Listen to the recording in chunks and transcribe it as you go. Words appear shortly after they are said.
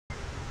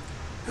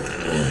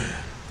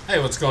Hey,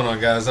 what's going on,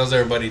 guys? How's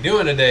everybody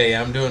doing today?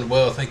 I'm doing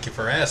well, thank you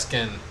for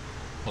asking.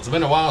 Well, it's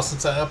been a while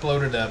since I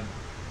uploaded a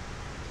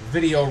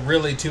video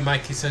really to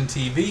Mikey-san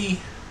TV.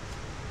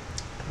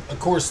 Of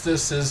course,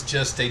 this is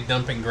just a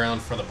dumping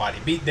ground for the body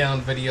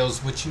beatdown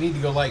videos, which you need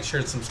to go like,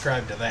 share, and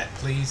subscribe to that,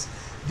 please.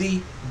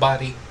 The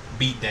body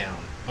beatdown.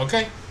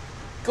 Okay?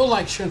 Go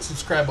like, share, and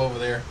subscribe over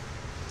there.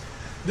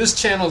 This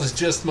channel is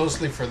just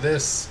mostly for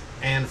this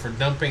and for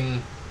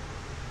dumping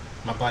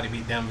my body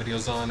beatdown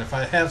videos on. If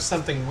I have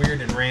something weird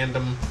and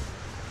random,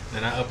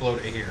 then I upload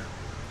it here.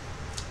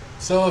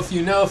 So if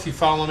you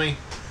follow me,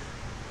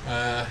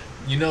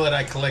 you know that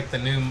I collect the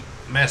new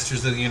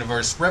Masters of the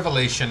Universe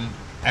Revelation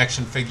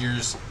action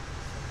figures.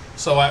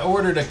 So I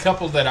ordered a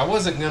couple that I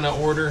wasn't going to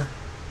order,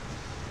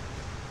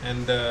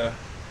 and I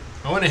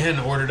went ahead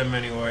and ordered them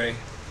anyway.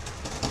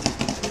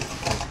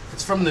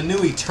 It's from the new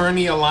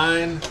Eternia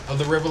line of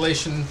the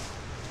Revelation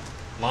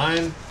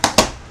line.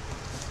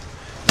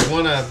 You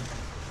want to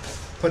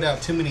put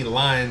out too many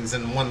lines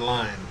in one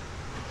line.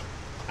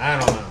 I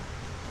don't know.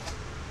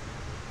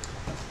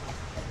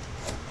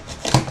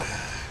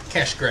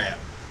 Cash grab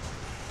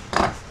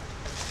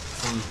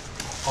from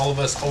all of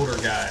us older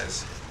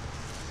guys.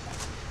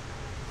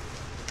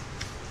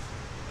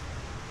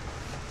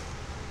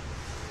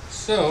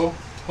 So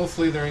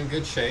hopefully they're in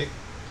good shape.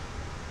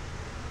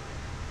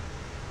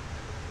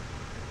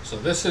 So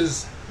this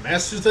is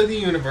Masters of the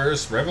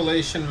Universe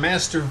Revelation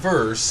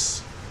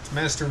Masterverse. It's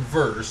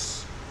Masterverse.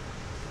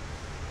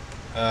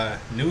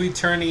 New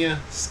Eternia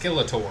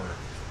Skeletor.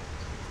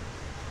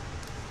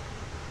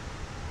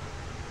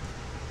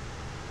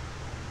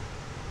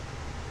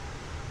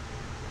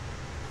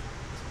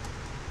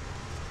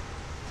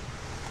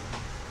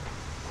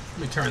 Let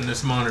me turn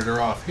this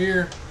monitor off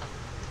here.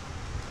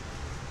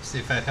 See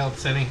if that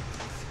helps any.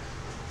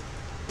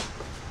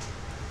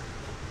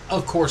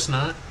 Of course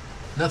not.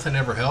 Nothing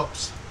ever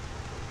helps.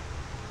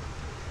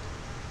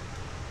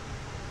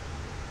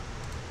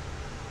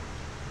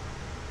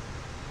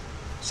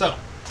 So,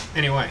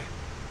 anyway,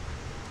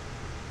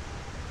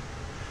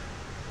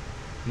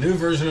 new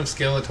version of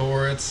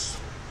Skeletor. It's,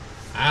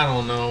 I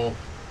don't know,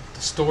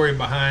 the story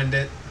behind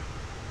it.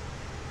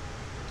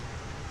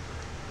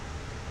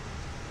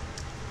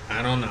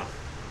 I don't know.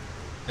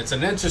 It's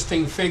an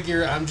interesting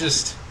figure. I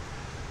just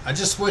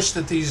wish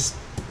that these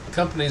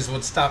companies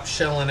would stop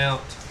shelling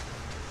out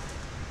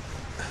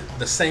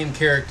the same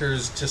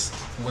characters just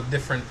with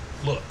different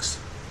looks.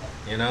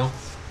 You know?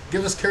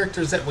 Give us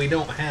characters that we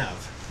don't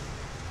have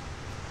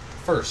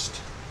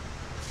first.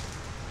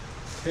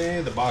 Okay,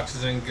 the box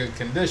is in good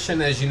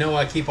condition. As you know,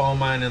 I keep all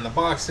mine in the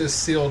boxes,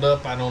 sealed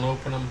up. I don't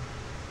open them.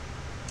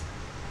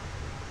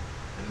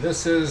 And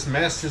this is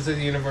Masters of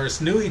the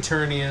Universe, New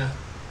Eternia,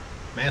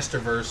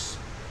 Masterverse,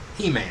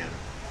 HeMan.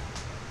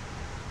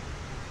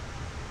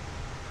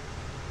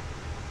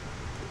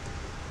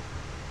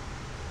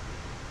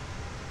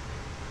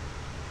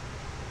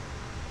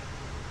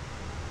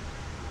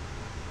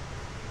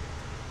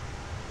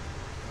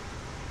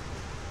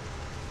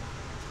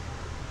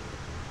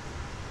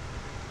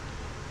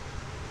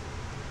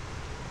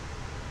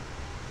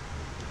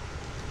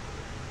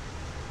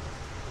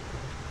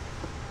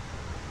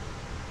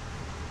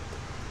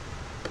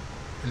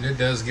 And it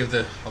does give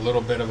a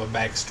little bit of a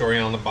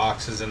backstory on the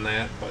boxes and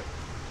that, but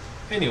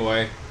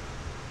anyway,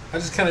 I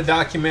just kind of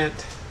document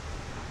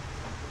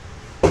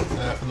for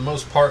the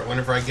most part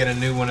whenever I get a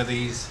new one of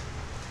these.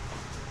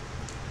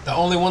 The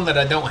only one that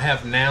I don't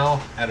have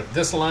now out of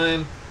this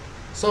line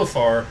so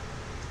far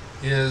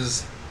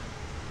is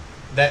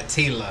that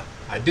Teela.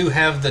 I do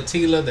have the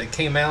Teela that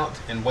came out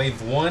in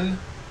Wave 1,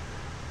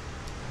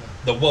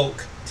 the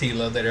woke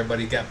Teela that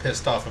everybody got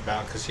pissed off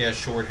about because she has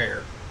short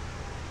hair.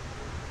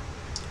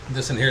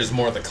 This one here is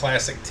more of the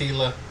classic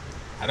Teela.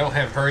 I don't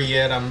have her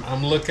yet.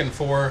 I'm looking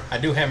for. I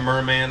do have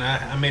Merman.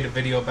 I made a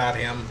video about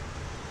him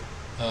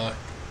a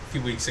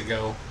few weeks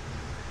ago.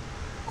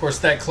 Of course,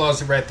 that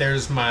closet right there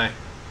is my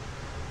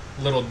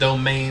little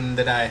domain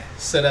that I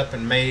set up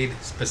and made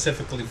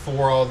specifically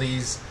for all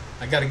these.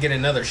 I got to get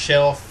another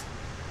shelf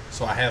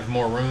so I have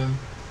more room.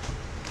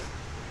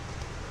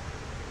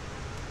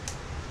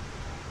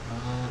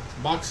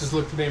 Boxes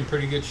look to be in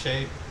pretty good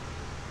shape.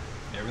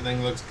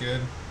 Everything looks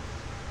good.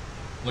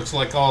 Looks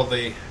like all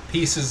the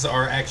pieces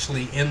are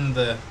actually in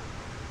the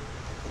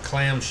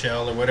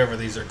clamshell or whatever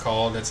these are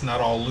called. It's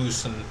not all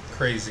loose and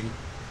crazy.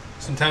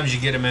 Sometimes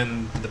you get them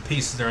in, the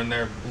pieces are in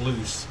there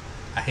loose.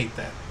 I hate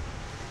that.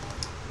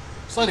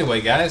 So anyway,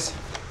 guys.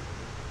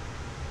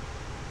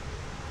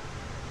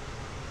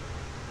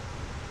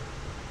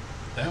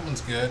 That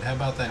one's good. How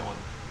about that one?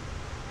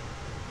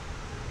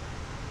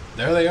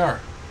 There they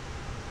are.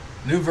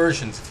 New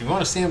versions. If you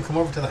want to see them, come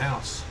over to the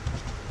house.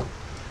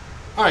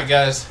 Alright,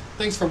 guys.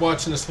 Thanks for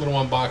watching this little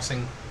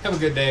unboxing. Have a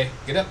good day.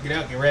 Get up, get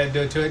out, get ready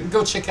to do it. And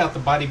go check out the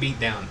body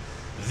beatdown.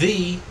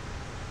 The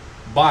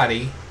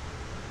body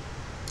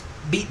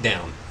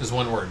beatdown is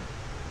one word.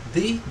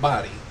 The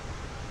body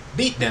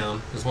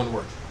beatdown is one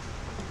word.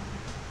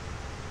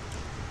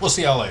 We'll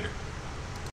see y'all later.